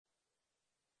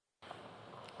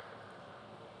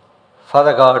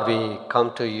Father God, we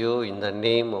come to you in the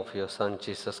name of your Son,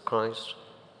 Jesus Christ.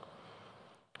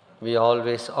 We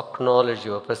always acknowledge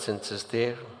your presence is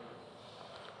there.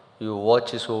 You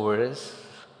watches over us.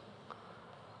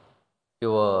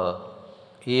 Your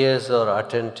ears are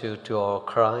attentive to our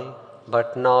cry.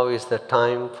 But now is the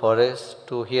time for us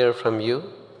to hear from you.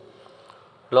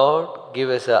 Lord, give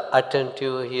us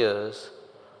attentive ears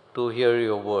to hear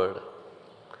your word.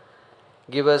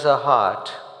 Give us a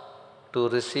heart to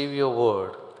receive your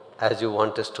word as you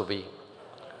want us to be.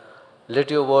 Let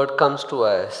your word come to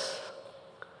us,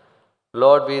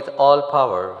 Lord, with all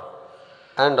power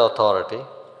and authority,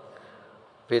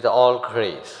 with all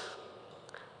grace.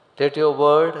 Let your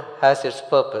word has its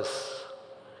purpose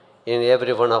in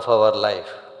every one of our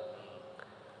life.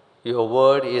 Your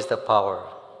word is the power.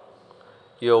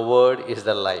 Your word is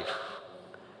the life.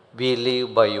 We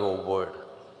live by your word.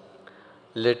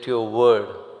 Let your word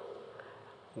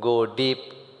go deep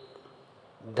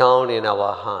down in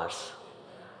our hearts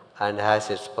and has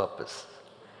its purpose.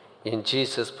 In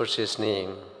Jesus' precious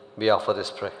name, we offer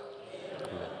this prayer.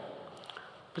 Amen.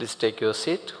 Please take your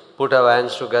seat. Put our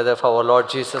hands together for our Lord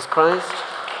Jesus Christ.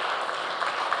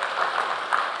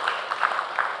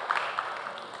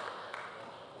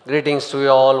 Greetings to you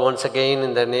all once again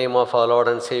in the name of our Lord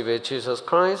and Savior Jesus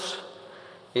Christ.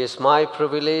 It is my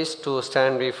privilege to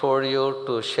stand before you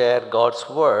to share God's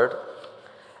word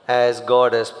as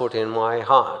God has put in my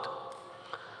heart.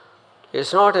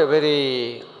 It's not a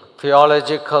very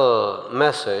theological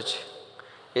message.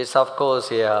 It's of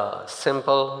course a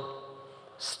simple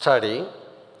study,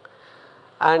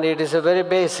 and it is a very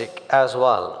basic as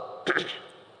well.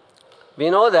 We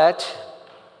know that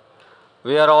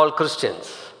we are all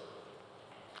Christians.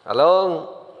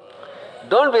 Hello?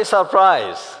 Don't be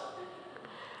surprised.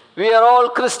 We are all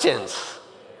Christians.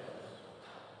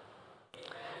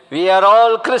 We are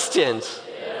all Christians.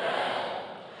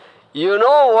 You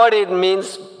know what it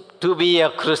means to be a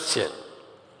Christian.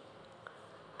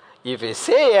 If you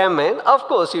say amen, of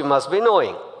course you must be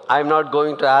knowing. I'm not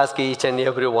going to ask each and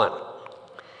every one.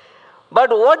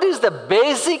 But what is the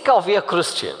basic of a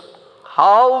Christian?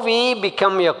 How we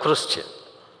become a Christian?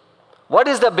 What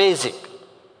is the basic?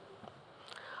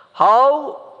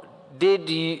 How did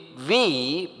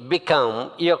we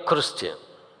become a Christian?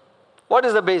 What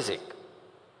is the basic?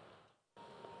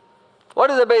 What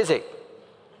is the basic?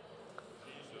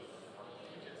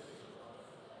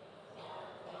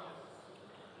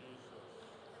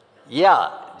 Yeah,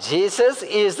 Jesus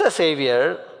is the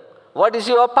Savior. What is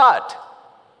your part?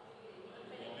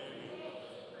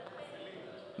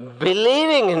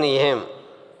 Believing in Him.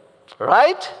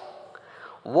 Right?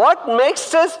 What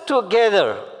makes us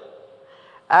together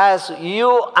as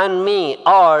you and me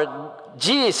or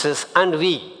Jesus and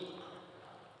we?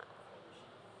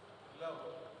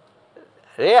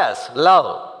 Yes,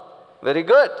 love. Very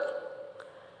good.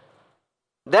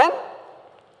 Then,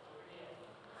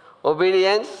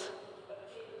 obedience,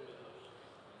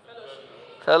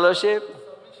 fellowship,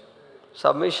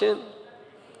 submission.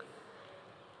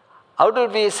 How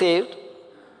did we saved?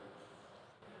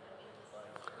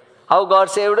 How God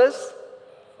saved us?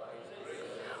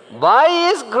 By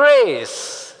His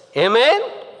grace. Amen?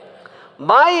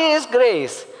 By His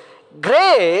grace.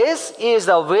 Grace is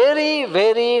a very,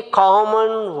 very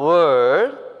common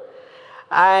word,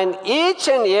 and each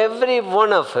and every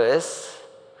one of us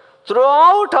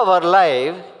throughout our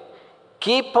life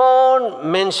keep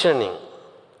on mentioning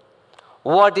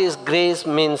what is grace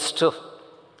means to.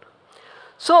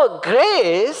 So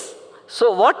grace,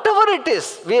 so whatever it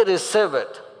is, we receive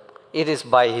it. It is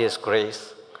by His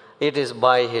grace. It is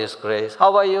by His grace.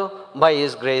 How are you? By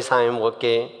His grace I am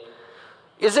okay.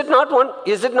 Is it not one?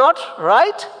 Is it not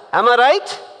right? Am I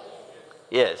right?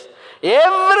 Yes.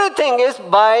 Everything is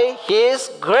by His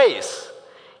grace.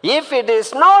 If it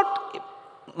is not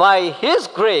by His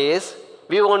grace,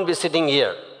 we won't be sitting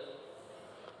here.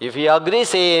 If you agree,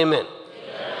 say amen.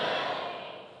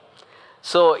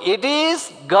 So it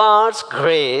is God's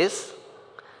grace.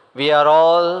 We are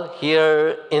all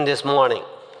here in this morning.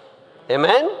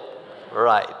 Amen?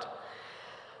 Right.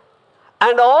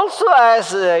 And also,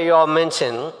 as you have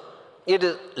mentioned, it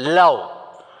is love.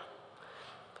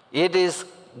 It is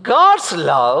God's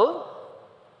love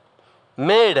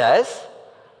made us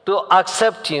to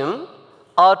accept Him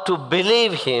or to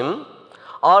believe Him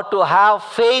or to have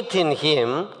faith in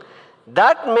Him.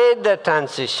 That made the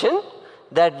transition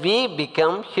that we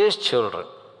become His children.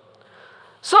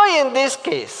 So in this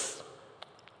case,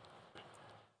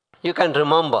 you can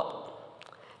remember,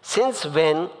 since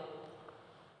when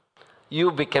you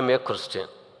became a Christian.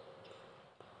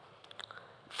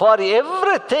 For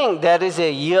everything there is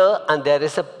a year and there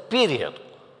is a period.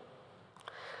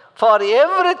 For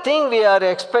everything we are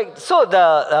expecting. So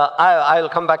I will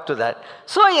come back to that.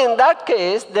 So in that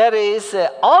case, there is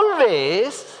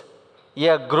always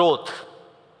a growth.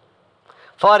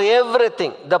 For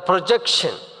everything, the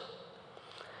projection.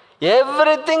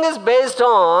 Everything is based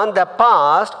on the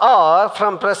past or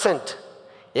from present.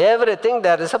 Everything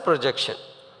there is a projection.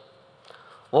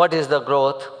 What is the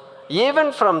growth?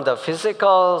 Even from the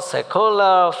physical,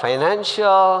 secular,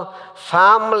 financial,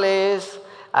 families,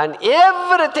 and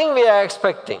everything we are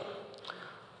expecting.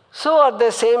 So at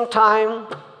the same time,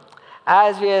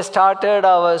 as we have started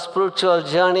our spiritual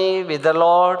journey with the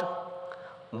Lord,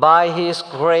 by His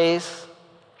grace,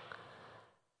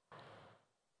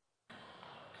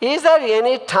 is there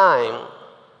any time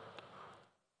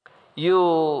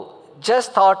you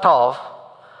just thought of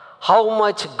how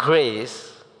much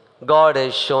grace God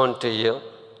has shown to you?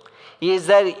 Is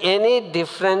there any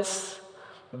difference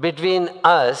between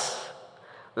us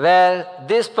where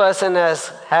this person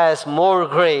has more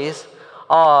grace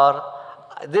or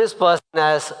this person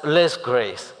has less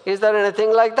grace? Is there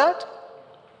anything like that?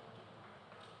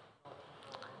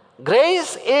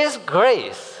 Grace is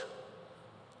grace.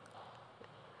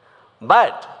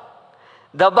 But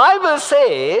the Bible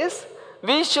says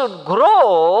we should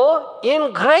grow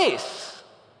in grace.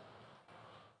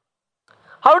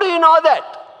 How do you know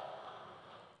that?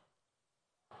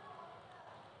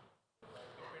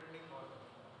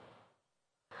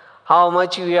 How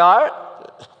much we are?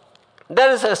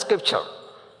 There is a scripture.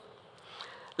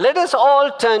 Let us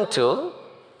all turn to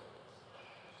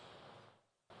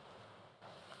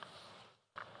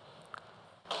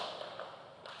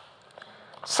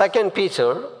 2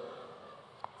 Peter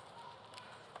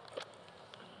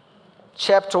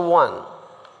chapter 1.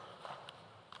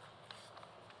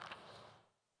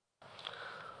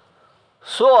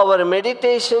 So our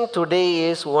meditation today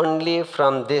is only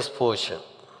from this portion,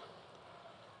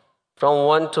 from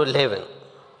 1 to 11.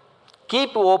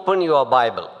 Keep open your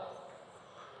Bible.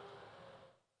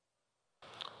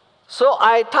 So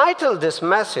I titled this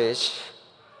message,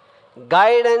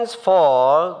 Guidance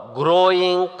for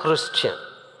Growing Christian.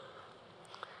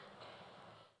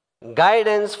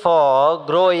 Guidance for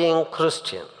Growing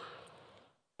Christian.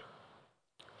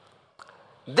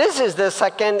 This is the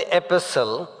second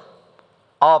epistle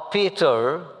of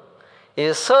Peter,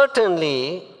 is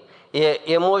certainly an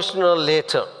emotional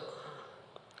letter.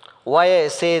 Why I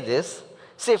say this?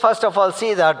 See, first of all,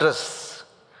 see the address.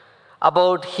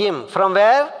 About him. From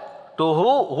where? To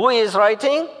who? Who is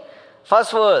writing?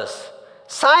 First verse.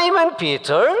 Simon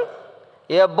Peter,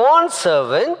 a bond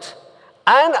servant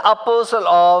and apostle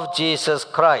of Jesus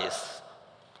Christ.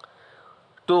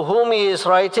 To whom he is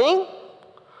writing?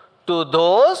 To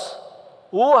those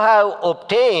who have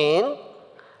obtained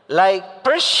like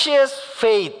precious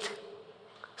faith.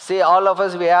 See, all of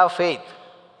us, we have faith.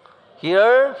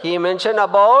 Here he mentioned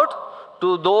about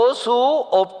to those who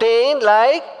obtain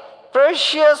like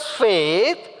precious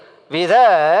faith with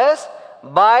us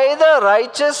by the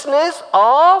righteousness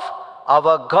of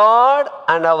our God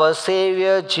and our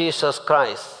Savior Jesus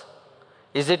Christ.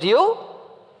 Is it you?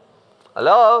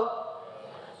 Hello?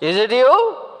 Is it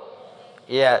you?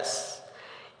 Yes.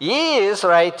 He is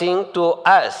writing to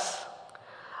us.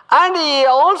 And he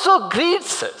also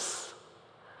greets us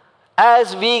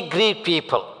as we greet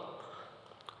people.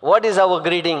 What is our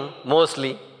greeting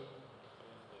mostly?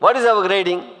 What is our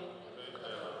greeting?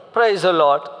 Praise the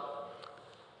Lord.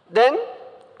 Then,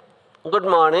 good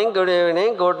morning, good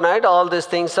evening, good night, all these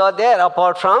things are there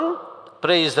apart from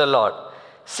praise the Lord.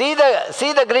 See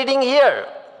the greeting here.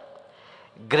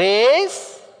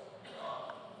 Grace,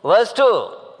 verse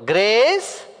 2.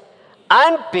 Grace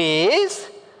and peace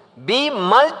be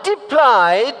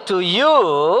multiplied to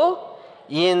you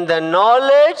in the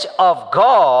knowledge of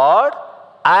God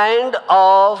and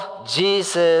of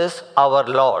Jesus our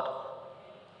Lord.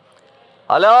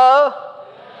 Hello?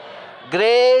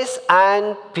 Grace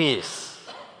and peace.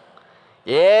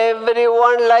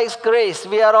 Everyone likes grace.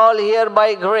 We are all here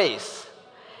by grace.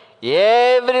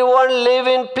 Everyone live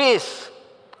in peace.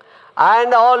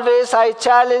 And always I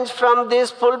challenge from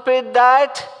this pulpit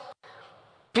that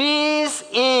peace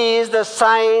is the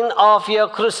sign of your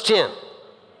Christian.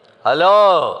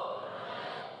 Hello?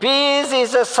 Peace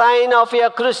is a sign of a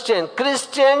Christian.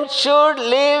 Christians should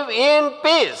live in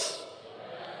peace.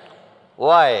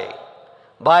 Why?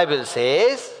 Bible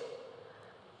says,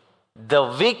 the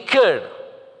wicked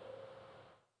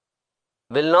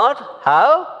will not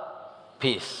have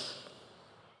peace.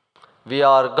 We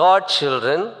are God's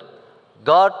children.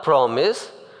 God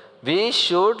promised we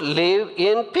should live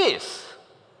in peace.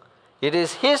 It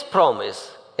is His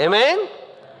promise. Amen?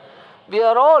 We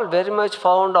are all very much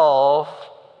fond of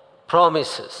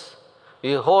promises.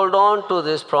 We hold on to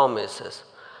these promises.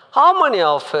 How many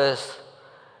of us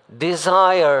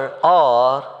desire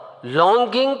or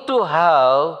longing to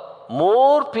have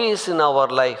more peace in our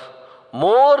life,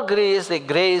 more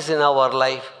grace in our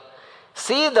life?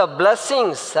 See the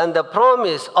blessings and the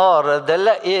promise or the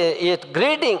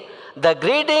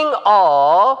greeting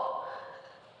of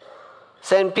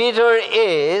St. Peter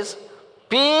is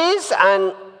peace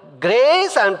and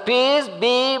grace and peace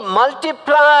be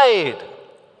multiplied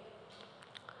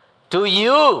to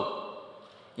you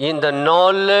in the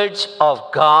knowledge of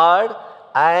God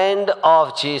and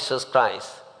of Jesus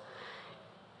Christ.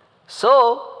 So,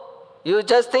 you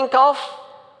just think of,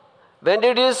 when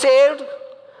did you saved?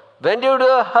 When did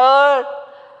you heard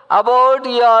about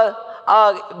your,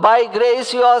 by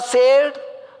grace you are saved?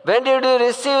 When did you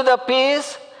receive the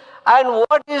peace? And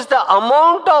what is the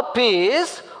amount of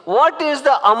peace? What is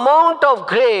the amount of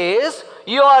grace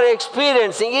you are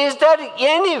experiencing? Is there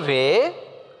any way,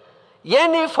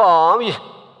 any form,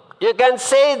 you can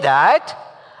say that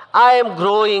I am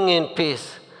growing in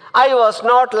peace. I was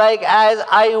not like as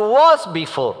I was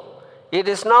before. It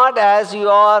is not as you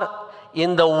are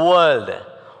in the world.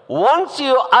 Once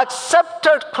you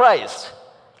accepted Christ,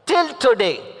 till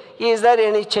today, is there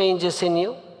any changes in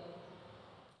you?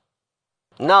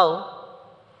 Now,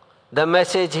 the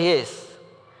message is,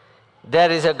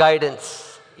 there is a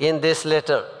guidance in this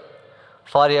letter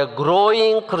for a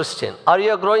growing Christian. Are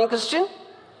you a growing Christian?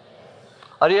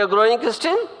 Are you a growing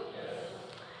Christian?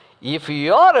 If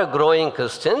you are a growing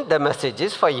Christian, the message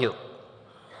is for you.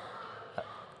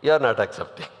 You are not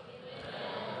accepting.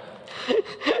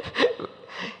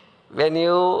 When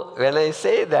I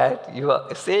say that, you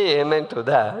say amen to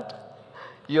that,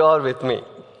 you are with me.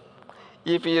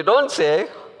 If you don't say,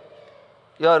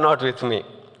 you are not with me.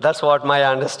 That's what my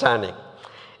understanding.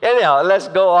 Anyhow, let's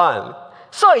go on.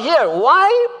 So here,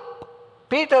 why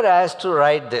Peter has to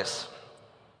write this?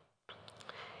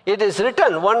 It is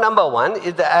written, number one,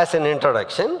 as an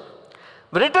introduction,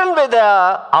 written with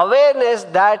the awareness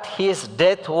that his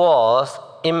death was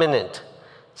imminent.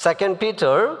 2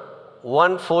 Peter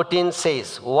 1:14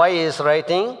 says, why he is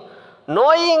writing?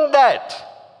 Knowing that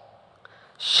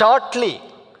shortly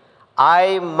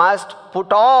I must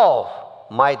put off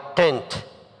my tent,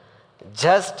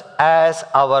 just as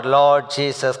our Lord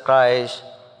Jesus Christ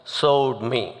showed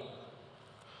me.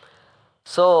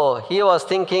 So he was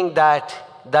thinking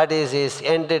that is his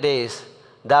end days.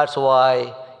 That's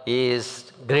why he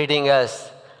is greeting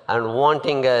us and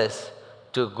wanting us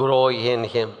to grow in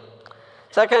him.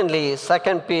 Secondly,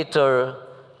 2 Peter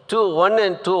 2:1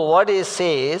 and 2, what he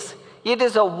says, it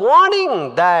is a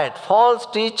warning that false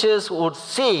teachers would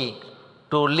seek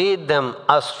to lead them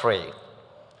astray.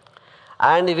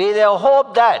 And with a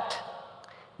hope that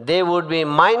they would be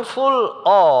mindful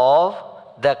of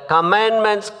the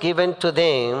commandments given to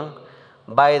them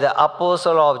by the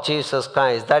apostle of Jesus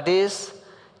Christ. That is,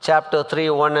 chapter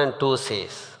 3:1 and 2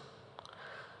 says.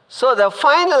 So the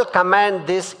final command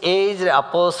this aged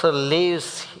apostle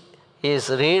leaves his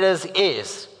readers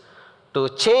is to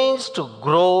change to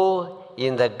grow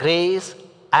in the grace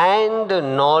and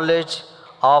knowledge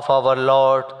of our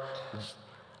Lord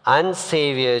and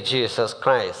Savior Jesus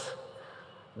Christ.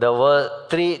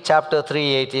 Chapter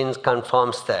 3:18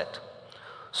 confirms that.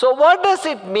 So what does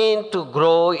it mean to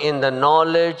grow in the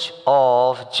knowledge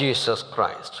of Jesus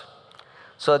Christ?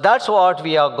 So that's what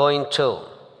we are going to.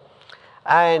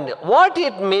 And what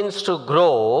it means to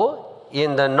grow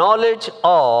in the knowledge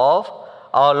of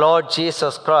our Lord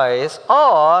Jesus Christ,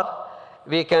 or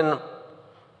we can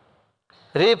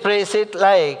rephrase it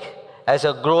like as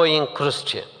a growing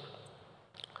Christian.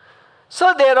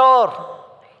 So there are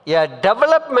a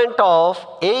development of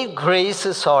 8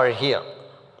 graces are here.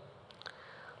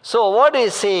 So what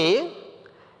is say?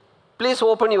 Please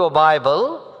open your Bible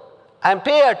and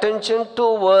pay attention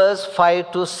to verse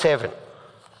 5 to 7.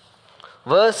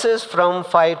 Verses from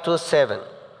 5 to 7.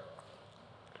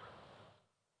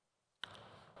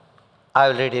 I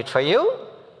will read it for you.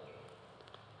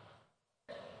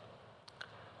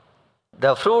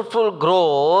 The fruitful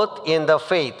growth in the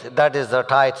faith, that is the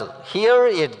title. Here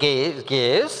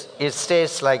it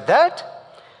states like that.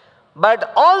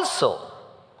 But also,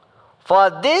 for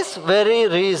this very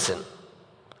reason,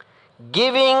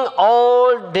 giving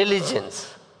all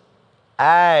diligence,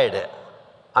 add,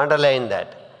 underline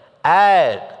that,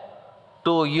 add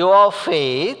to your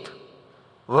faith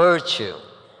virtue.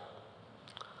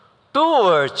 To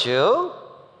virtue,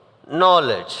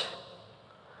 knowledge.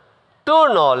 To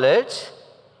knowledge,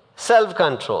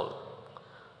 self-control.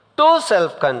 To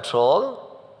self-control,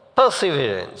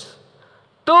 perseverance.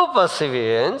 To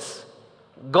perseverance,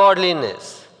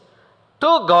 godliness.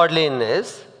 To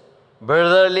godliness,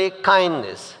 brotherly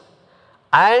kindness,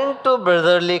 and to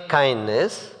brotherly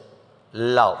kindness,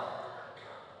 love.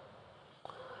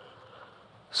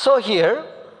 So here,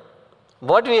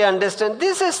 what we understand,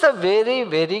 this is a very,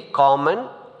 very common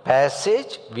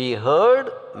passage. We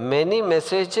heard many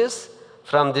messages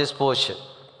from this portion.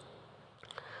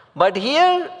 But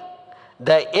here,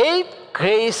 the 8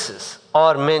 graces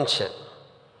are mentioned.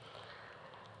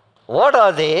 What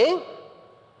are they?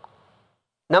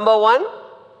 Number 1,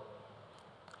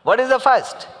 what is the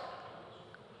first?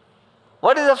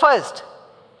 What is the first?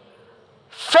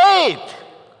 Faith.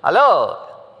 Hello.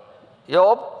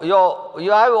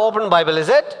 You have open Bible, is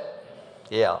it?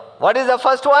 Yeah. What is the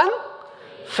first one?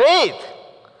 Faith.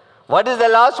 What is the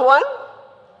last one?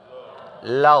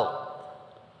 Love.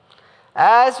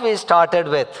 As we started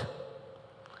with,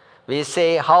 we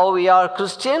say how we are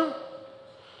Christian?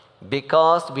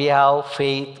 Because we have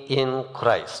faith in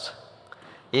Christ.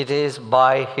 It is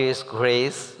by His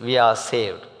grace we are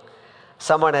saved.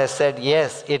 Someone has said,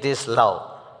 yes, it is love.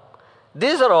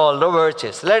 These are all the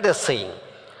virtues. Let us see.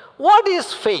 What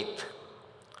is faith?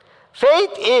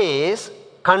 Faith is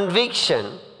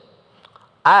conviction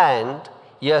and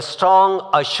a strong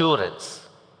assurance.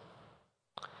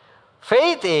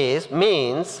 Faith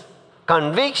means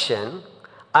conviction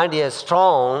and a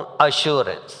strong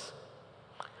assurance.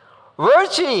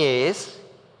 Virtue is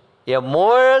a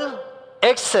moral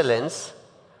excellence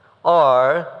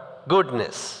or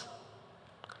goodness.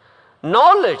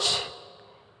 Knowledge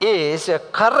is a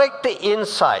correct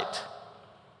insight.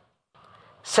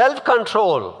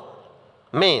 Self-control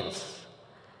means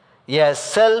a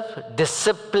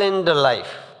self-disciplined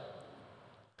life.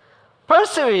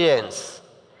 Perseverance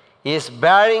is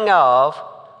bearing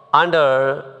up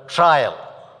under trial.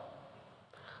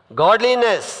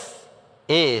 Godliness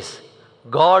is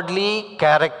godly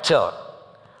character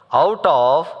out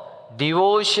of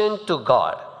devotion to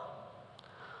God.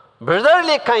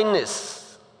 Brotherly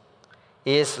kindness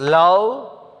is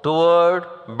love toward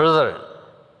brethren.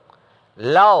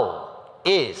 Love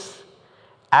is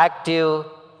active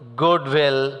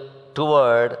goodwill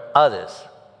toward others.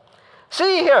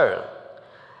 See here,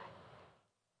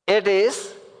 it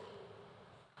is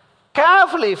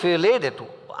carefully if you read it,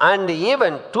 and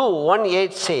even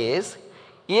 2:1-8 says,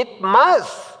 it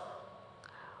must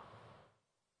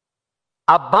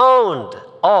abound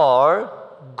or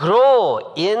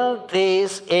grow in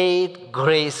these 8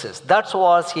 graces. That's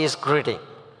what he is greeting.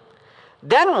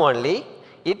 Then only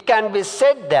it can be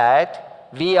said that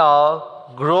we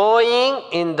are growing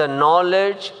in the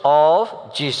knowledge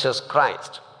of Jesus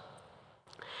Christ.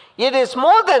 It is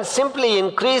more than simply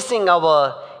increasing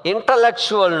our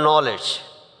intellectual knowledge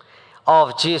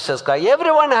of Jesus Christ.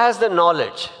 Everyone has the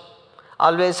knowledge.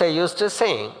 Always I used to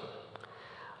say,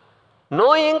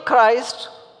 knowing Christ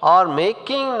or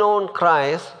making known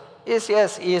Christ is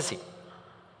yes, easy.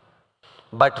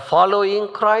 But following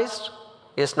Christ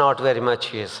is not very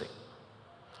much easy.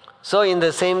 So in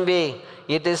the same way,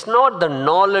 it is not the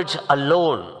knowledge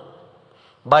alone,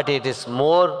 but it is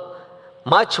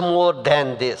much more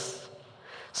than this.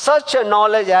 Such a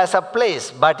knowledge has a place,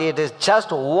 but it is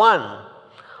just one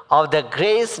of the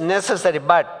grace necessary.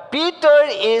 But Peter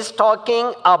is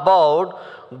talking about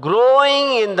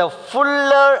growing in the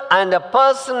fuller and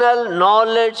personal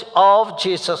knowledge of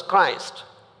Jesus Christ.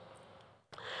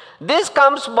 This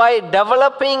comes by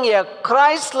developing a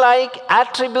Christ-like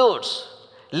attributes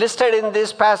listed in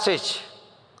this passage.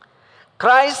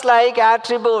 Christ-like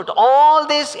attribute, all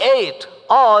these 8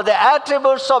 are the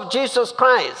attributes of Jesus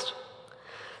Christ.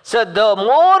 So the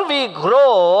more we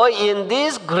grow in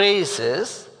these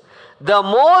graces, the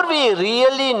more we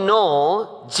really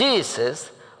know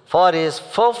Jesus for His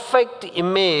perfect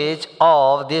image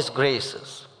of these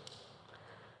graces.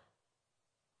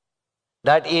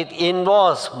 That it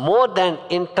involves more than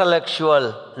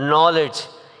intellectual knowledge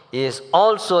is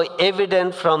also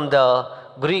evident from the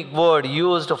Greek word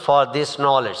used for this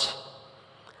knowledge.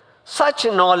 Such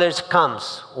knowledge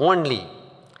comes only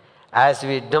as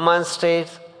we demonstrate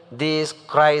these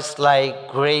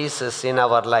Christ-like graces in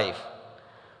our life.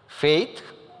 Faith,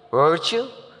 virtue,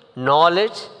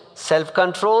 knowledge,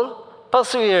 self-control,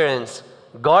 perseverance,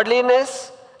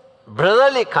 godliness,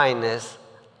 brotherly kindness,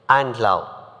 and love.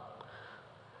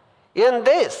 In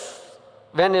this,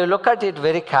 when you look at it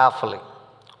very carefully,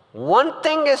 one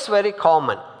thing is very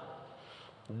common.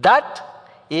 That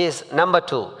is number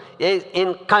 2, is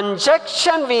in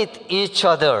conjunction with each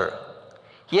other.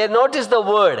 Here notice the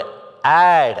word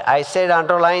add. I said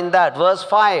underline that, verse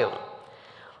 5.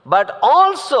 But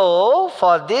also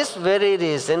for this very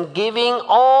reason, giving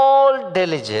all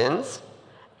diligence,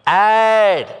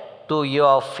 add to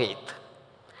your faith.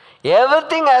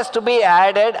 Everything has to be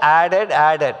added, added,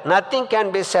 added. Nothing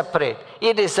can be separate.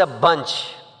 It is a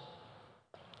bunch.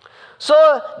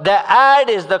 So the add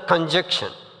is the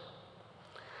conjunction.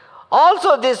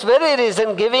 Also, this very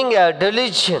reason, giving a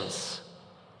diligence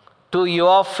to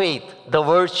your faith, the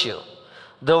virtue,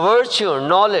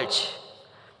 knowledge.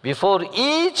 Before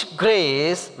each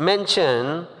grace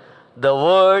mentioned, the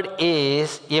word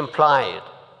is implied.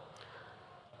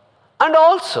 And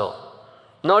also,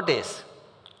 notice,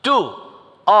 to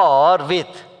or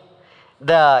with.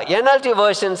 The NLT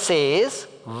version says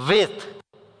with.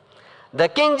 The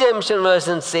King James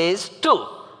version says to.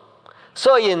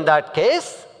 So in that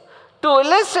case, to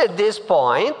illustrate this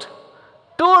point,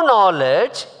 to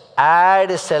knowledge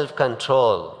add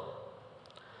self-control.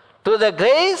 To the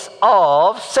grace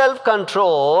of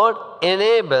self-control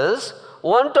enables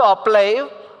one to apply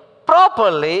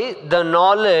properly the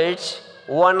knowledge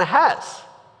one has.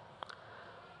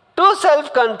 To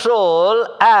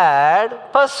self-control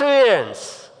add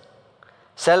perseverance.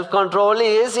 Self-control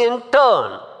is in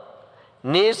turn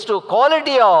needs to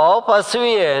quality of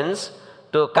perseverance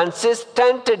to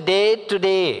consistent day to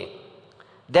day.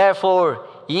 Therefore,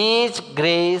 each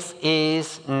grace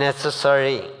is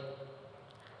necessary.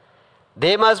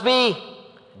 They must be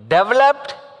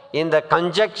developed in the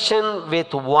conjunction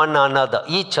with one another,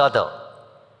 each other.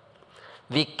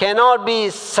 We cannot be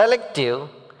selective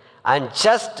and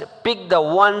just pick the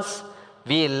ones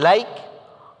we like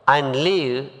and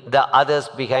leave the others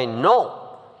behind. No.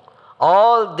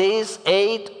 All these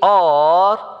 8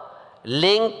 are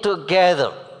linked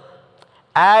together,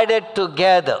 added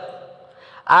together,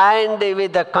 and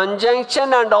with the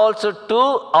conjunction and also to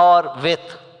or with.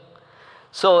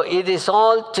 So it is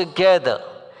all together.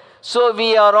 So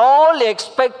we are all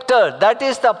expected. That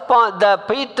is the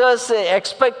Peter's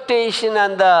expectation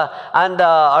and the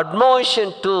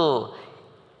admonition to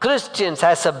Christians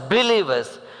as a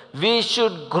believers. We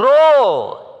should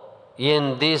grow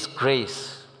in this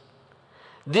grace.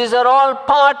 These are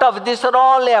all these are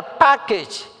all a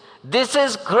package. This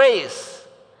is grace.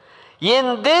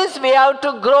 In this we have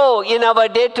to grow in our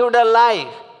day-to-day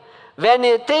life. When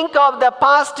you think of the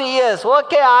past years,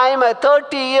 okay, I am a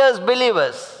 30 years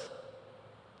believers.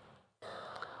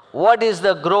 What is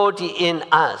the growth in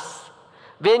us?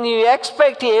 When you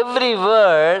expect every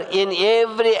word in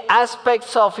every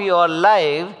aspects of your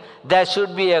life, there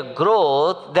should be a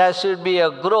growth,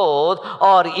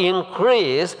 or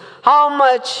increase. How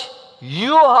much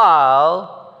you have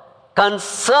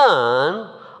concern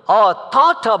or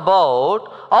thought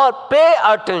about or pay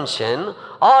attention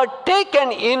or take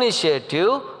an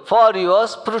initiative for your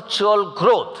spiritual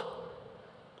growth.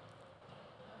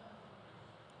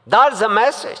 That's the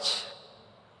message.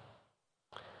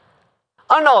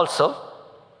 And also,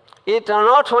 it is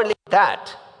not only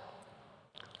that.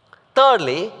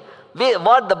 Thirdly,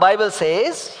 what the Bible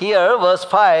says here, verse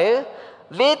 5,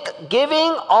 with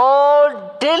giving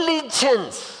all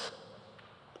diligence.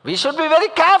 We should be very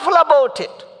careful about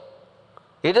it.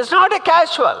 It is not a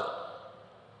casual.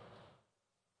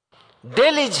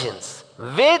 Diligence,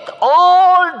 with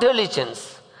all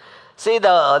diligence. See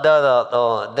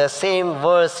the same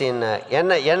verse in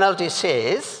NLT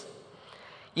says,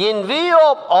 in view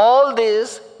of all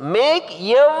this, make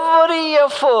every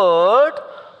effort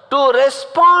to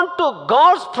respond to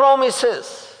God's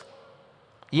promises.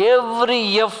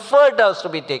 Every effort has to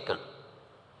be taken.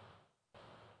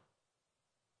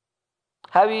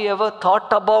 Have you ever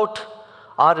thought about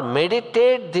or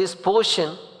meditate this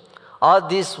portion or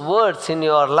these words in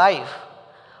your life?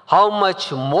 How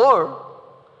much more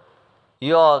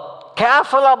you are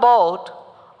careful about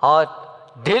or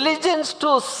diligence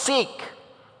to seek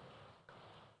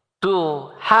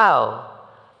to have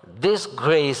this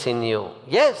grace in you.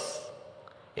 Yes,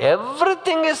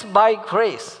 everything is by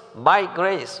grace, by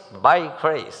grace, by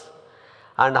grace.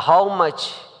 And how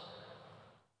much,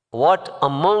 what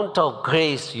amount of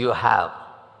grace you have.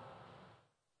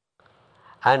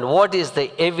 And what is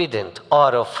the evident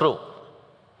or a fruit.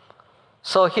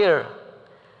 So here,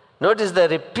 notice the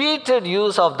repeated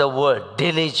use of the word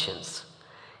diligence.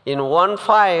 In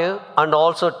 1:5 and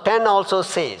also 10 also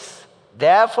says,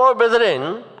 therefore,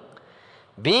 brethren,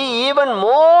 be even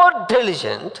more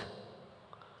diligent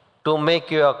to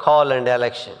make your call and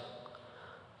election.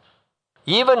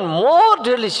 Even more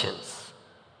diligence.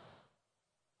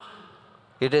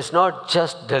 It is not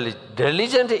just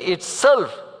diligent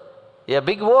itself, a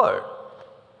big word.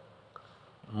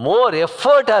 More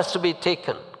effort has to be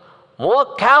taken,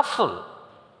 more careful.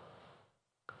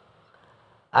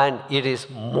 And it is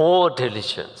more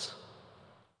diligence.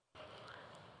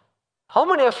 How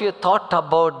many of you thought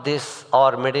about this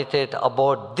or meditate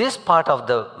about this part of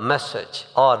the message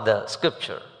or the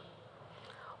scripture?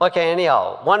 Okay,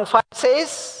 anyhow, 1:5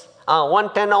 says,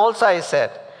 1:10 also I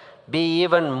said, be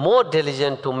even more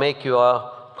diligent to make your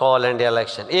call and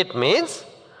election. It means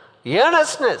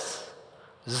earnestness,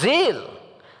 zeal,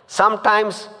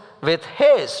 sometimes with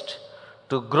haste,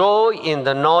 to grow in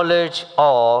the knowledge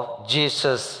of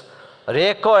Jesus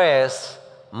requires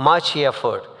much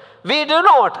effort. We do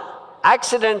not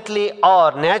accidentally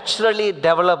or naturally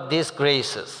develop these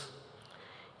graces.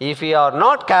 If we are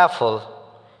not careful,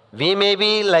 we may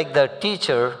be like the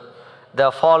teacher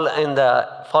in the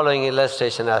following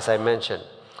illustration as I mentioned.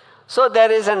 So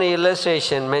there is an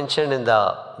illustration mentioned in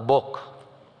the book.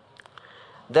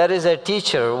 There is a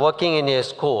teacher working in a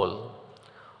school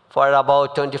for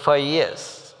about 25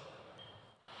 years.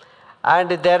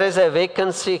 And there is a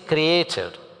vacancy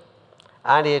created.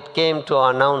 And it came to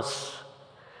announce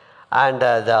and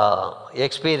the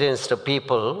experienced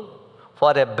people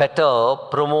for a better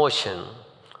promotion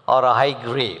or a high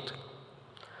grade.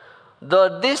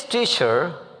 This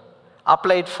teacher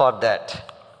applied for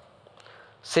that.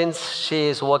 Since she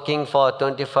is working for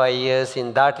 25 years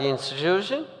in that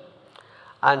institution,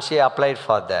 and she applied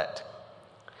for that.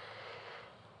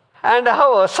 And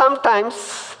however,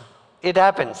 sometimes it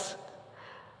happens.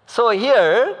 So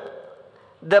here,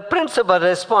 the principal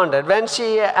responded when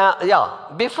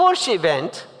before she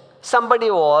went, somebody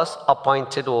was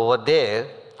appointed over there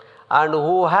and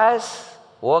who has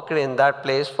worked in that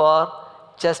place for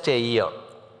just a year.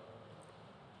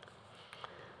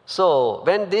 So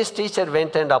when this teacher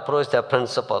went and approached the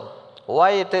principal,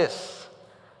 why it is?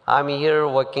 I'm here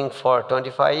working for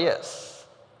 25 years.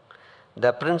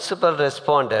 The principal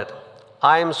responded,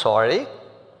 I'm sorry,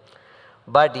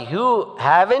 but you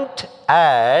haven't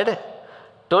had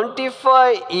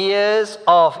 25 years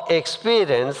of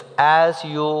experience as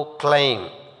you claim.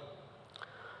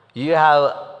 You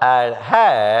have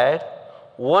had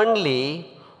only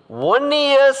 1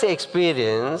 year's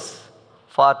experience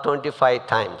for 25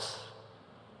 times.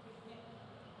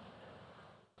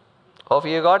 Hope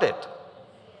you got it.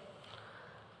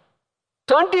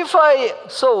 25,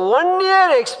 so 1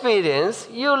 year experience,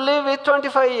 you live with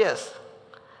 25 years.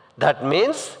 That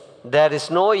means there is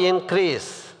no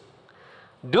increase.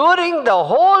 During the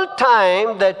whole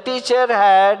time, the teacher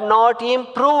had not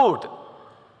improved.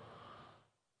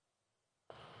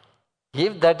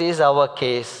 If that is our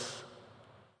case,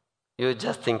 you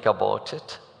just think about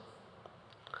it.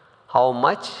 How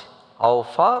much, how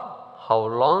far, how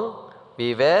long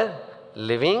we were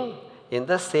living in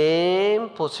the same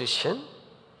position.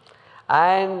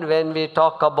 And when we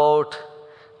talk about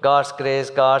God's grace,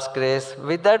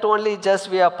 with that only just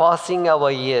we are passing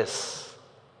our years.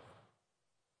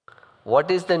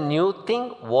 What is the new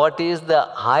thing? What is the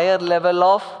higher level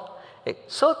of?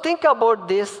 So think about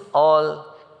this all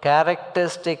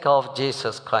characteristic of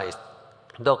Jesus Christ.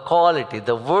 The quality,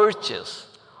 the virtues,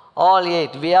 all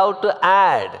 8. We have to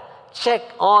add, check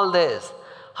all this.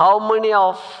 How many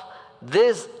of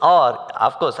this are,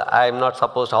 of course I am not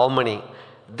supposed how many.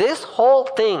 This whole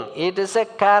thing, it is a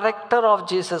character of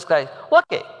Jesus Christ.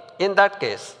 Okay, in that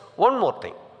case, one more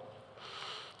thing.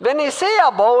 When you say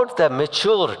about the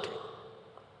maturity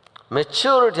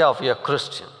of a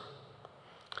Christian,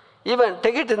 even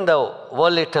take it in the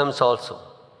worldly terms also.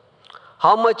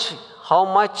 How much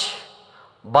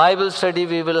Bible study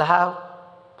we will have?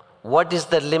 What is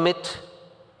the limit?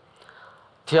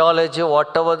 Theology,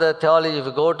 whatever the theology, if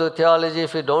you go to theology,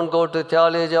 if you don't go to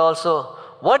theology also,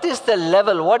 what is the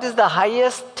level? What is the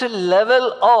highest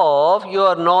level of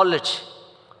your knowledge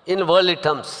in worldly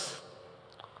terms?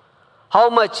 How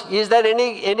much? Is there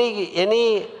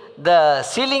any the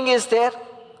ceiling is there?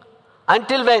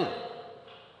 Until when?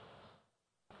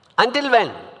 Until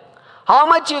when? How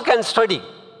much you can study?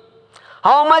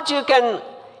 How much you can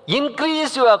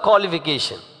increase your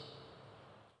qualification?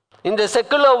 In the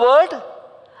secular world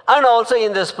and also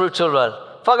in the spiritual world.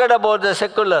 Forget about the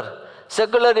secular.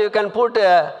 Secular you can put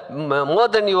more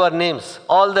than your names,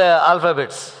 all the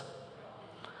alphabets.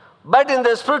 But in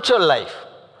the spiritual life,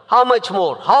 how much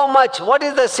more? How much? What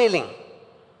is the ceiling?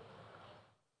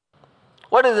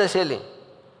 What is the ceiling?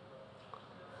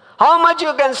 How much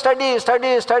you can study and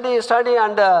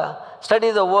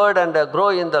study the word and grow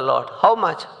in the Lord? How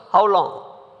much? How long?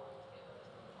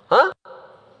 Huh?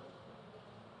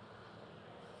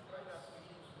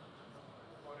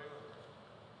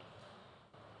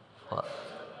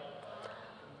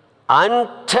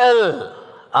 Until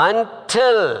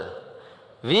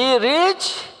we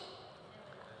reach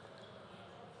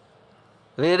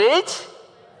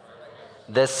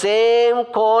the same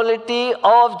quality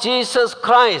of Jesus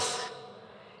Christ.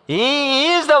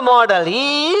 He is the model.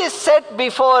 He is set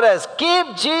before us.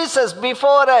 Keep Jesus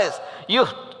before us. You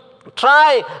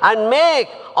try and make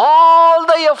all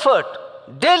the effort,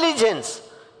 diligence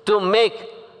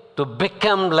to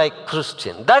become like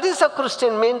Christian. That is a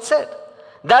Christian mindset.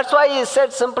 That's why he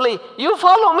said simply, you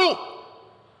follow me.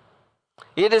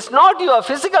 It is not your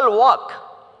physical walk,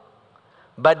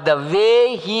 but the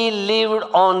way he lived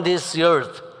on this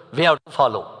earth, we have to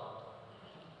follow.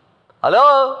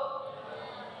 Hello?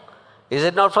 Is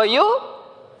it not for you?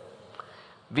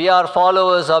 We are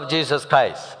followers of Jesus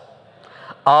Christ.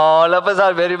 All of us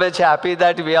are very much happy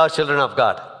that we are children of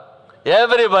God.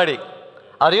 Everybody.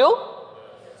 Are you?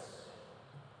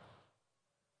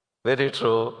 Very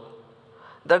true.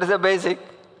 That is the basic.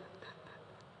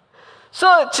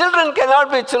 So children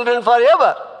cannot be children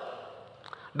forever.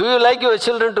 Do you like your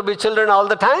children to be children all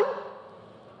the time?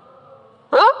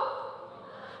 Huh?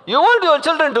 You want your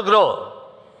children to grow,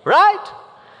 right?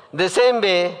 The same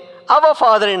way, our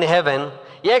Father in heaven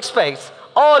expects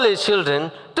all his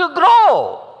children to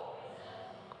grow.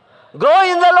 Grow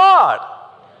in the Lord.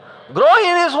 Grow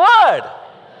in his word.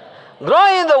 Grow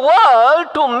in the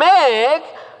world to make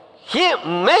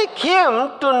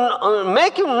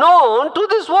him known to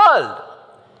this world.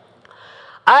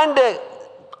 And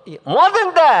more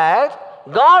than that,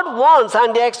 God wants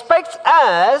and expects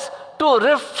us to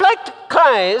reflect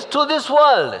Christ to this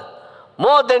world.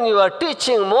 More than you are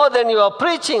teaching, more than you are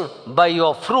preaching, by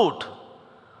your fruit,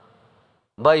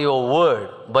 by your word,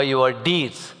 by your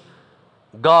deeds.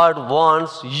 God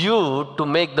wants you to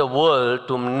make the world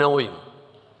to know him.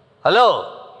 Hello?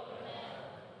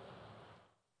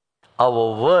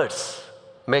 Our words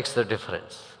makes the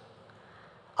difference.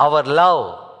 Our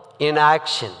love in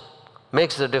action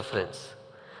makes the difference.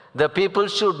 The people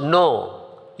should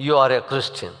know you are a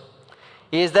Christian.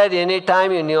 Is there any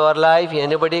time in your life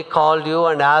anybody called you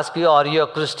and asked you, are you a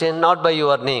Christian? Not by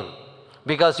your name,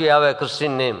 because you have a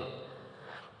Christian name.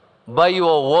 By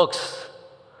your works.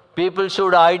 People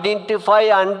should identify,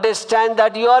 understand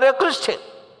that you are a Christian.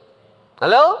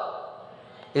 Hello?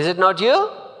 Is it not you?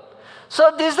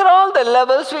 So these are all the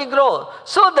levels we grow.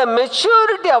 So the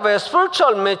maturity of a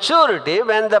spiritual maturity,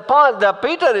 when the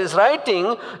Peter is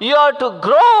writing, you are to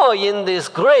grow in this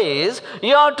grace,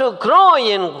 you are to grow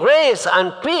in grace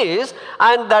and peace,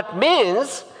 and that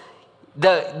means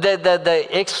the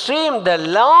extreme, the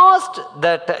last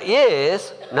that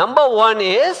is, number one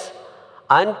is,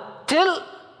 until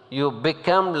you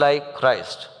become like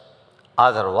Christ.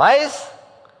 Otherwise,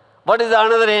 what is the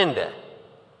another end?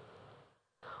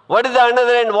 What is the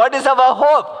another end? What is our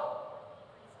hope?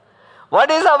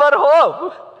 What is our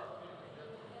hope?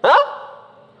 Huh?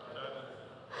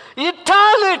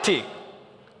 Eternity.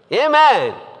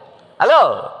 Amen.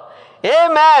 Hello?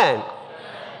 Amen.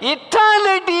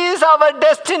 Eternity is our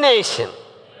destination,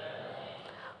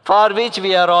 for which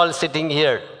we are all sitting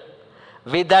here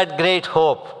with that great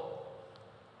hope.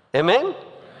 Amen?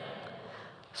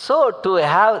 So to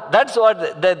have, that's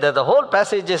what the whole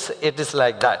passage is, it is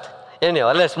like that.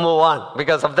 Anyway, let's move on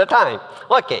because of the time.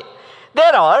 Okay.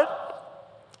 There are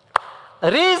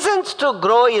reasons to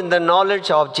grow in the knowledge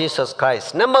of Jesus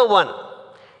Christ. Number one,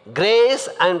 grace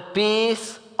and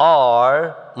peace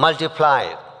are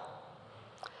multiplied.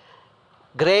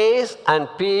 Grace and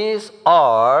peace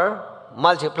are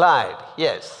multiplied.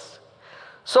 Yes.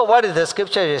 So what is the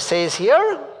scripture it says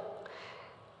here?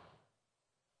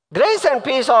 Grace and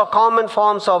peace are common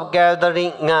forms of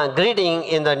greeting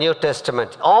in the New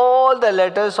Testament. All the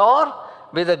letters are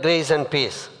with the grace and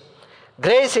peace.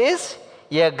 Grace is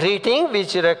a greeting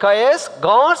which requires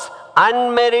God's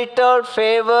unmerited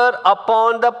favor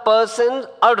upon the person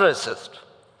addressed.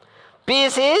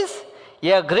 Peace is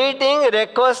a greeting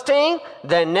requesting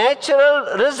the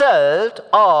natural result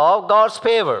of God's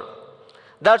favor.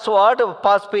 That's what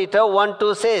 1 Peter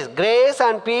 1:2 says. Grace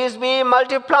and peace be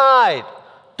multiplied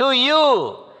to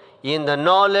you in the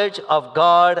knowledge of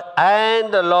God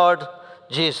and the Lord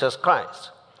Jesus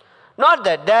Christ. Not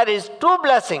that there is two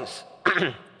blessings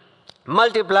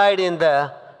multiplied in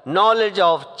the knowledge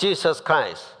of Jesus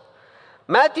Christ.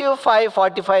 Matthew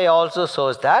 5:45 also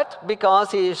shows that,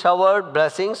 because he showered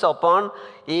blessings upon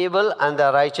evil and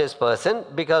the righteous person,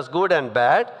 because good and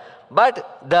bad,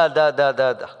 but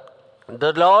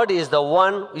the Lord is the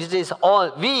one, it is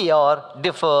all, we are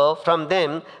differ from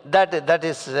them. That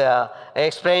is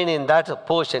explained in that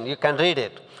portion. You can read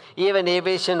it. Even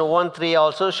Ephesians 1:3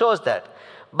 also shows that.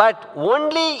 But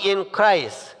only in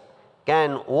Christ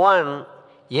can one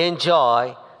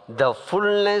enjoy the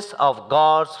fullness of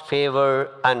God's favor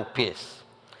and peace.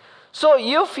 So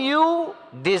if you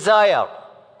desire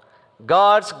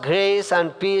God's grace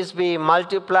and peace be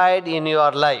multiplied in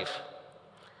your life,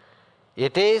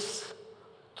 It is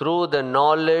through the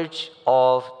knowledge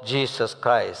of Jesus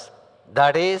Christ.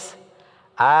 That is,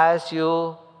 as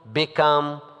you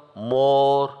become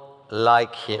more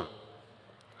like Him.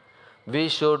 We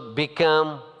should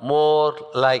become more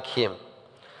like Him.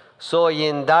 So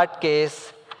in that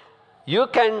case, you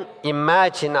can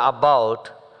imagine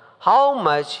about how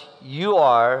much you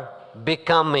are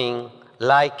becoming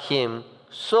like Him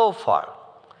so far.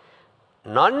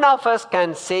 None of us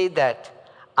can say that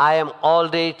I am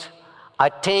already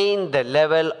attained the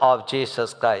level of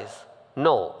Jesus Christ.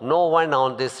 No, no one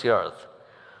on this earth.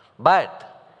 But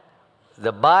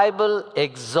the Bible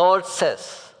exhorts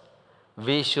us,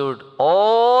 we should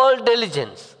all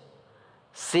diligence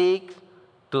seek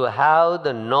to have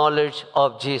the knowledge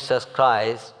of Jesus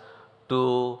Christ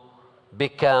to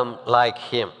become like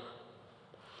Him.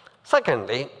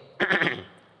 Secondly,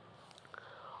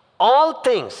 all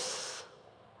things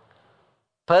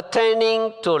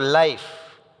pertaining to life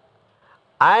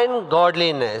and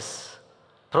godliness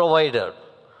provided.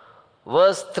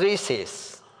 Verse 3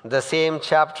 says, the same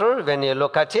chapter, when you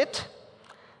look at it,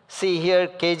 see here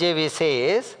KJV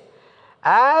says,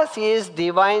 as His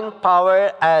divine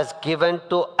power has given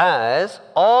to us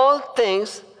all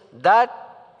things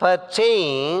that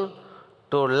pertain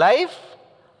to life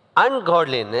and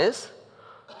godliness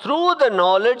through the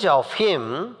knowledge of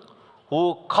Him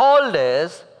who called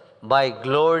us by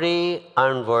glory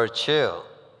and virtue.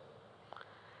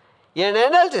 In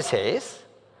NLT says,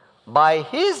 by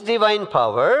His divine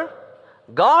power,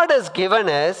 God has given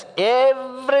us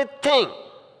everything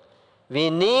we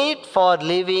need for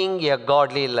living a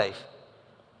godly life.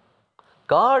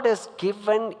 God has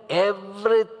given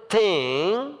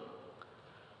everything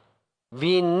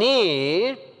we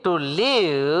need to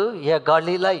live a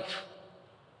godly life.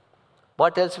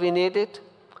 What else we need it?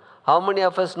 How many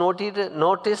of us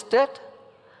noticed it?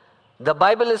 The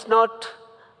Bible is not,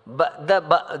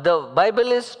 the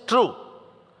Bible is true.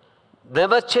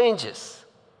 Never changes.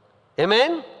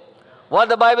 Amen? What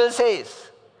the Bible says.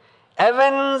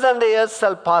 Heavens and the earth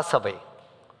shall pass away.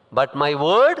 But my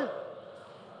word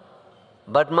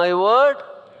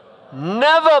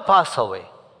never pass away.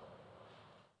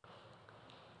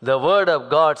 The word of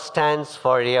God stands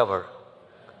forever.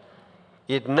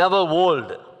 It never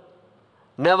old,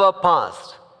 never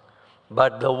past,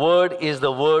 but the word is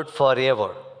the word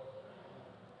forever.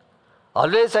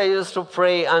 Always I used to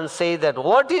pray and say that,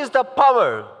 what is the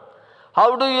power?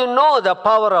 How do you know the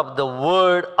power of the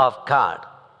word of God?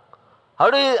 How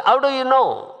do you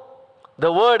know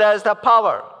the word has the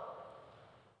power?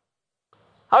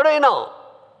 How do you know?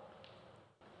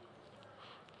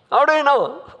 How do you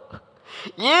know?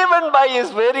 Even by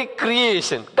His very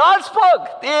creation, God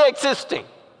spoke, He existing.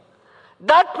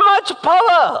 That much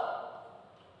power.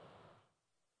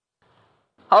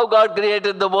 How God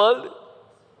created the world,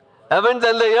 heavens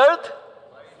and the earth?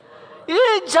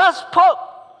 He just spoke.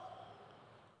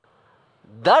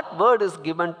 That word is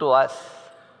given to us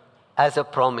as a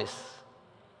promise.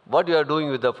 What you are doing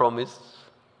with the promise?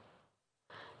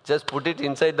 Just put it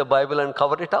inside the Bible and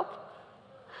cover it up?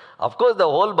 Of course, the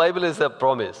whole Bible is a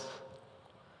promise.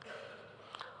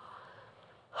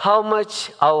 How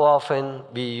often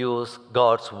we use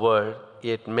God's word,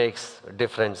 it makes a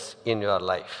difference in your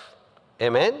life.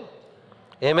 Amen?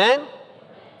 Amen?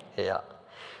 Yeah.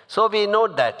 So we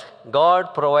note that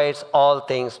God provides all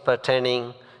things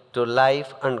pertaining to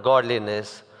life and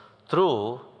godliness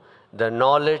through the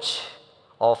knowledge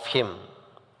of Him.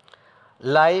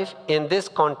 Life in this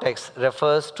context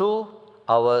refers to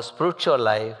our spiritual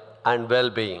life and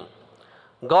well-being.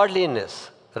 Godliness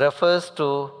refers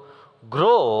to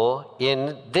grow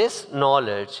in this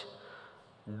knowledge.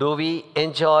 Do we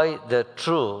enjoy the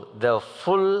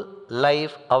full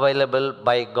life available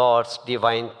by God's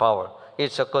divine power?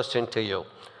 It's a question to you.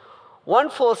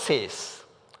 1:4 says,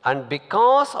 and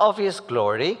because of His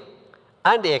glory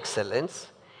and excellence,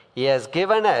 He has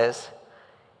given us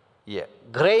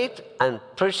great and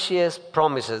precious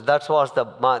promises. That's what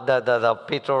the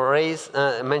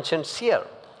Peter mentions here.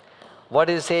 What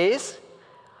he says,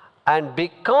 and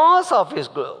because of His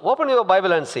glory, open your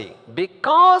Bible and see.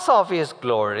 Because of His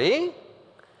glory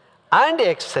and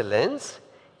excellence,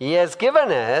 He has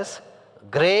given us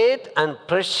great and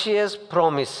precious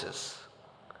promises.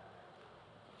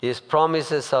 His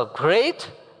promises are great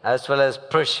as well as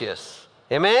precious.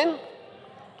 Amen?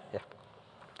 Yeah.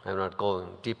 I'm not going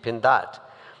deep in that.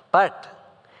 But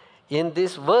in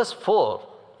this verse 4,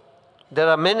 there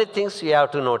are many things you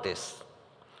have to notice.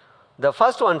 The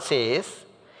first one says,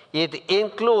 it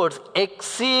includes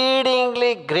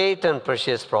exceedingly great and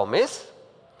precious promise.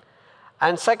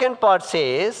 And second part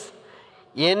says,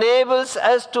 enables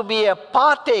us to be a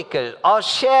partaker or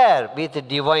share with the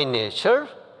divine nature.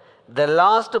 The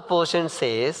last portion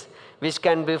says, which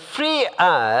can be free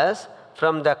us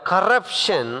from the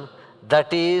corruption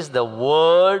that is the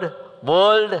world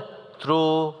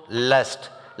through lust.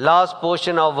 Last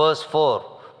portion of verse 4.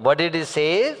 What did it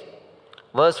say?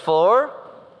 Verse 4.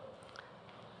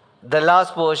 The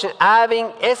last portion, having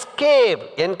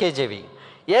escaped, NKJV,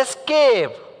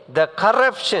 escaped the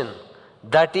corruption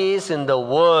that is in the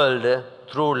world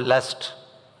through lust.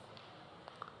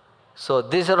 So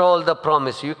these are all the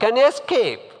promise. You can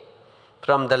escape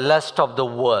from the lust of the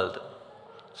world.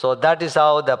 So that is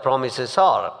how the promises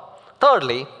are.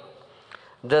 Thirdly,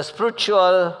 the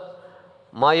spiritual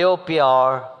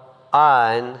myopia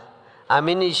and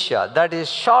amnesia, that is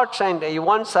short-sighted.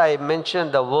 Once I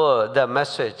mentioned the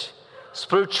message,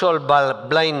 spiritual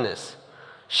blindness,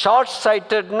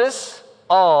 short-sightedness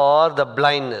or the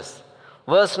blindness.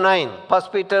 Verse 9, 1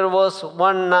 Peter verse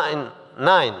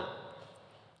 9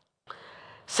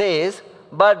 says,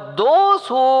 but those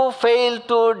who fail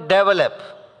to develop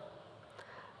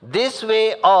this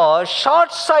way are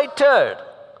short-sighted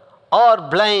or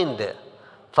blind,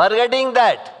 forgetting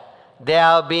that they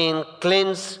have been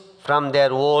cleansed from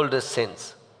their old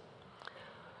sins.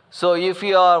 So if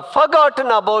you are forgotten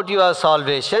about your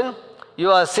salvation,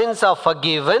 your sins are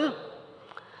forgiven,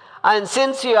 and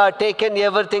since you are taken,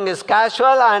 everything is casual,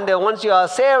 and once you are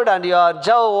saved and you are just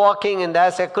walking and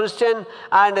as a Christian,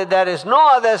 and there is no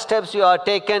other steps you are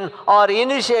taken or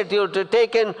initiative to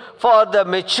taken for the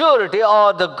maturity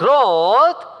or the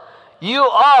growth, you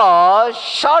are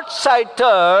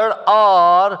short-sighted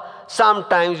or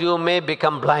sometimes you may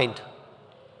become blind.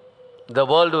 The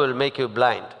world will make you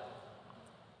blind.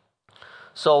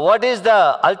 So what is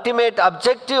the ultimate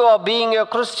objective of being a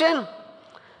Christian?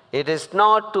 It is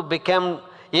not to become,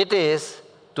 it is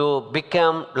to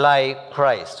become like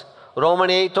Christ.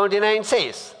 Romans 8:29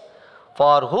 says,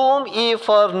 for whom ye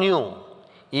foreknew,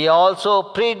 ye also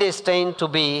predestined to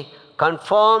be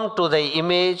conformed to the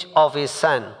image of his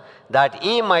Son, that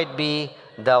he might be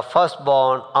the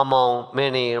firstborn among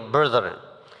many brethren.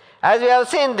 As we have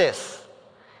seen, this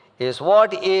is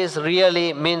what is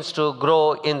really means to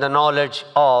grow in the knowledge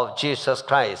of Jesus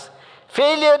Christ.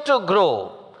 Failure to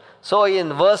grow. So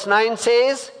in verse 9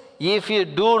 says, if you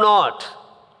do not,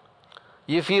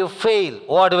 if you fail,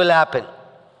 what will happen?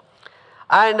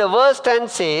 And verse 10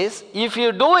 says, if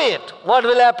you do it, what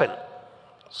will happen?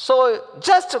 So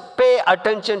just pay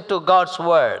attention to God's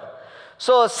word.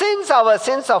 So since our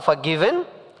sins are forgiven,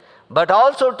 but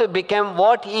also to become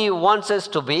what he wants us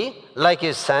to be, like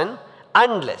his Son,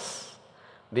 unless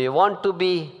we want to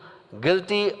be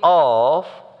guilty of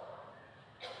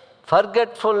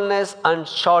forgetfulness and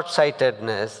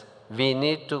short-sightedness, we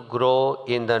need to grow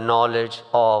in the knowledge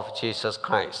of Jesus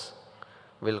Christ.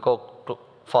 We'll go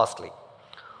fastly.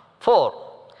 4,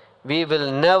 we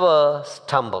will never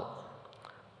stumble.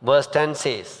 Verse 10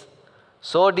 says,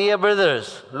 so dear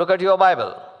brothers, look at your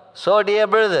Bible. So dear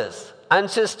brothers and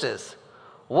sisters,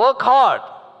 work hard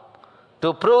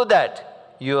to prove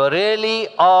that you really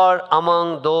are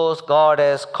among those God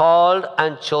has called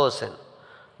and chosen.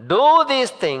 Do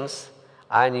these things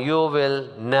and you will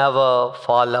never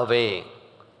fall away.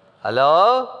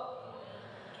 Hello?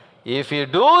 If you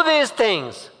do these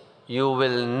things, you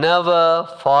will never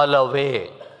fall away.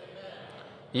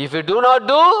 If you do not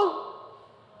do,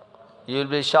 you will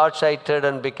be short-sighted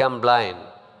and become blind.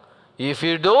 If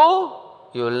you do,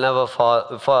 you will never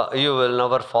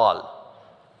fall.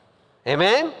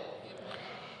 Amen?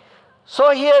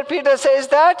 So here Peter says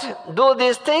that, do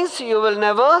these things, you will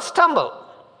never stumble.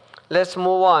 Let's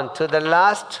move on to the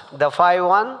last, the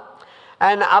 5:1.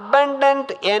 An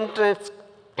abundant entrance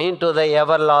into the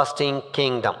everlasting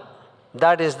kingdom.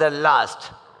 That is the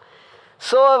last.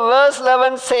 So verse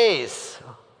 11 says,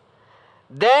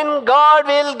 then God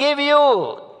will give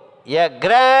you a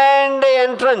grand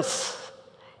entrance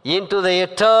into the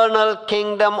eternal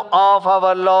kingdom of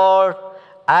our Lord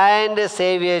and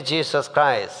Savior Jesus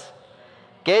Christ.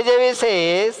 KJV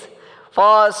says,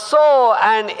 for so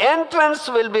an entrance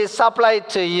will be supplied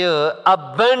to you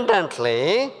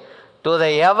abundantly to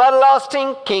the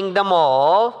everlasting kingdom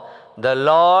of the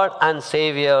Lord and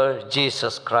Savior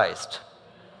Jesus Christ.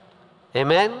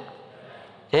 Amen?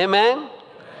 Amen?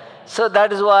 So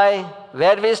that is why,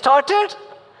 where we started?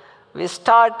 We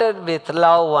started with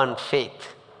love and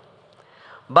faith.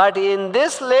 But in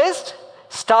this list,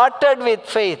 started with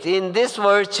faith. In these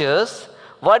virtues,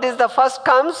 what is the first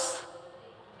comes?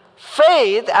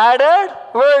 Faith added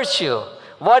virtue.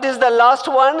 What is the last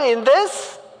one in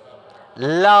this?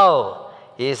 Love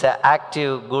is an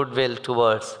active goodwill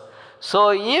towards.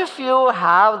 So if you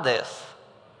have this,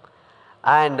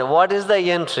 And what is the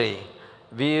entry?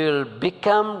 We will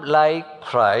become like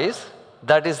Christ.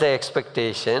 That is the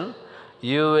expectation.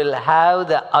 You will have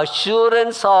the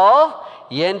assurance of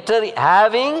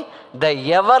having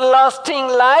the everlasting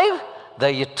life, the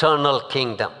eternal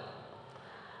kingdom.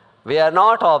 We are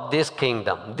not of this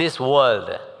kingdom, this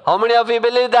world. How many of you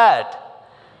believe that?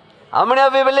 How many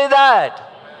of you believe that?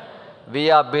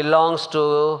 We are belongs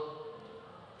to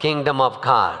kingdom of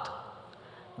God.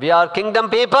 We are kingdom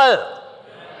people.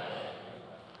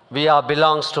 We are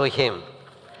belongs to Him.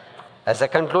 As a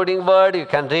concluding word, you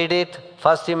can read it.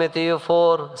 1 Timothy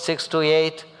 4, 6 to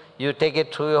 8. You take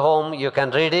it to your home, you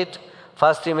can read it.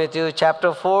 1 Timothy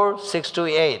chapter 4, 6 to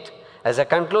 8. As a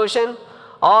conclusion,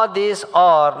 all these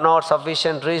are not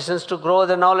sufficient reasons to grow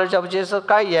the knowledge of Jesus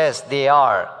Christ. Yes, they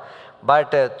are.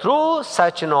 But through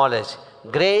such knowledge,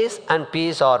 grace and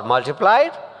peace are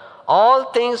multiplied. All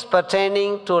things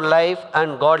pertaining to life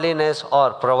and godliness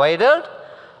are provided.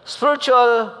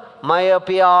 Spiritual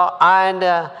myopia and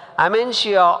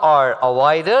amnesia are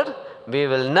avoided. We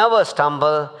will never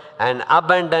stumble. An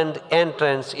abundant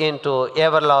entrance into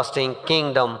everlasting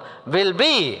kingdom will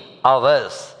be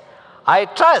ours. I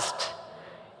trust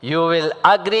you will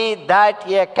agree that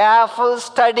a careful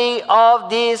study of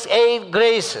these 8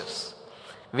 graces,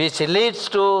 which leads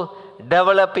to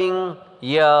developing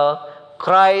a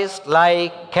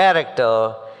Christ-like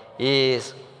character,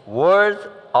 is worth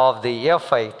of the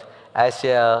effort as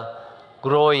a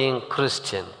growing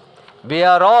Christian. We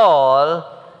are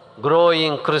all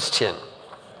growing Christian.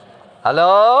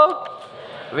 Hello?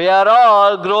 We are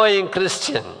all growing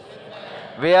Christian.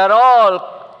 We are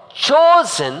all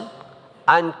chosen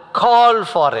and called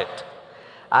for it.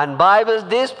 And Bible,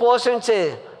 this portion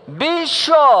says, be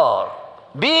sure,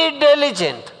 be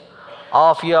diligent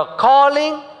of your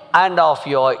calling and of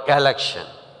your election.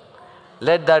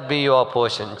 Let that be your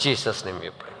portion. In Jesus' name we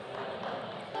pray.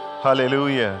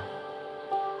 Hallelujah.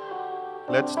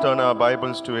 Let's turn our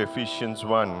Bibles to Ephesians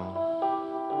 1.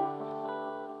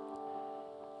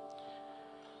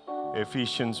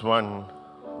 Ephesians 1,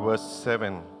 verse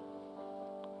 7.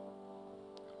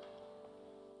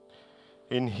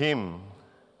 In Him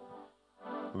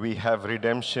we have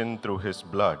redemption through His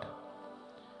blood,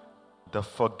 the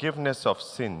forgiveness of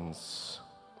sins,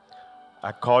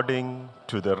 according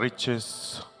to the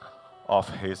riches of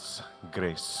His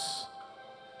grace.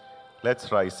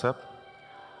 Let's rise up.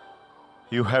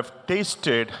 You have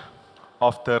tasted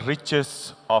of the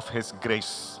riches of His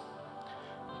grace.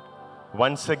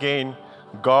 Once again,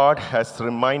 God has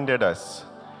reminded us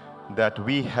that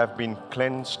we have been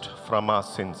cleansed from our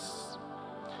sins.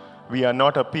 We are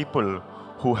not a people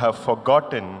who have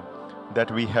forgotten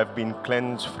that we have been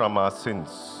cleansed from our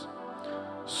sins.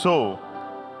 So,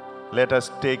 let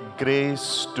us take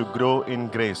grace to grow in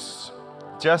grace.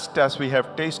 Just as we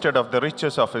have tasted of the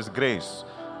riches of His grace,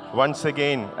 once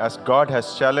again, as God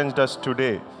has challenged us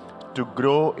today to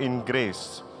grow in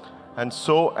grace, and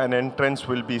so an entrance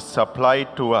will be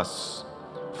supplied to us.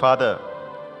 Father,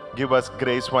 give us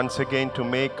grace once again to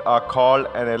make our call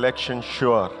and election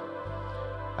sure,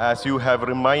 as you have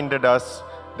reminded us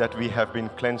that we have been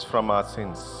cleansed from our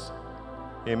sins.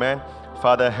 Amen.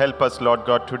 Father, help us, Lord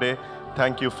God, today.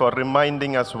 Thank you for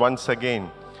reminding us once again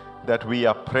that we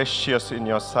are precious in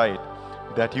your sight,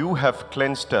 that you have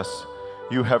cleansed us.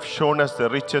 You have shown us the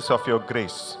riches of your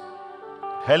grace.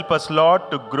 Help us,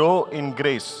 Lord, to grow in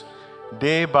grace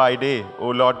day by day, O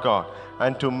Lord God,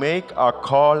 and to make our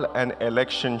call and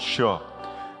election sure.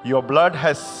 Your blood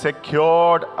has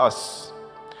secured us.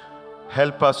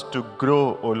 Help us to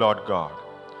grow, O Lord God,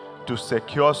 to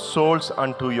secure souls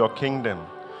unto your kingdom,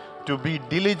 to be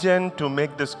diligent to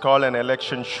make this call and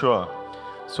election sure,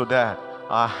 so that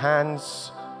our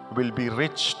hands will be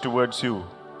rich towards you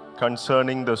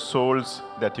concerning the souls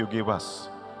that you give us.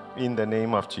 In the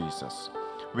name of Jesus.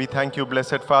 We thank you,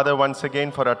 blessed Father, once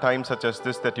again for a time such as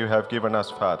this that you have given us,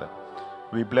 Father.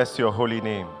 We bless your holy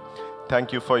name.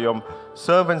 Thank you for your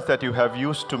servants that you have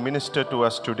used to minister to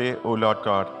us today, O Lord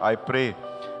God. I pray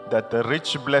that the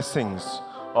rich blessings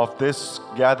of this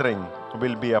gathering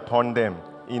will be upon them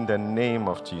in the name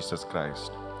of Jesus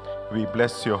Christ. We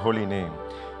bless your holy name.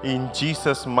 In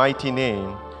Jesus' mighty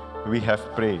name, we have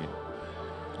prayed.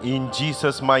 In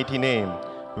Jesus' mighty name,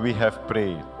 we have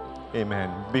prayed.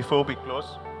 Amen. Before we close,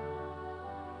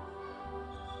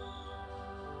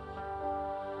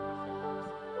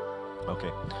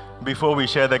 before we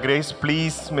share the grace,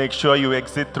 please make sure you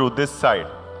exit through this side.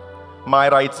 My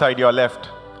right side, your left.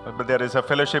 But there is a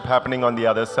fellowship happening on the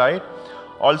other side.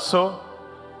 Also,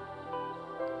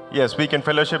 yes, we can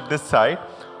fellowship this side.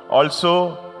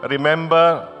 Also,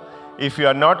 remember, If you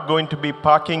are not going to be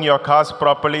parking your cars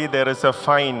properly, there is a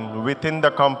fine within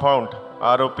the compound.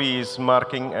 ROP is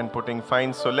marking and putting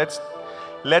fines. So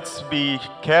let's be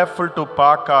careful to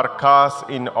park our cars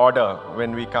in order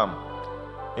when we come.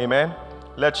 Amen.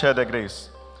 Let's share the grace.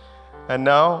 And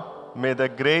now, may the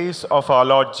grace of our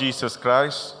Lord Jesus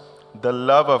Christ, the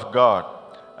love of God,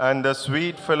 and the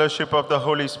sweet fellowship of the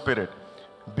Holy Spirit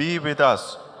be with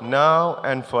us now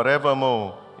and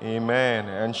forevermore. Amen.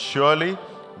 And surely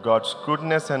God's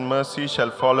goodness and mercy shall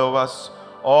follow us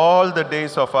all the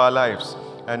days of our lives,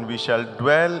 and we shall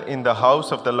dwell in the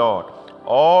house of the Lord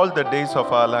all the days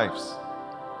of our lives,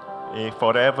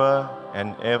 forever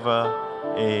and ever.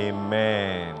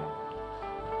 Amen.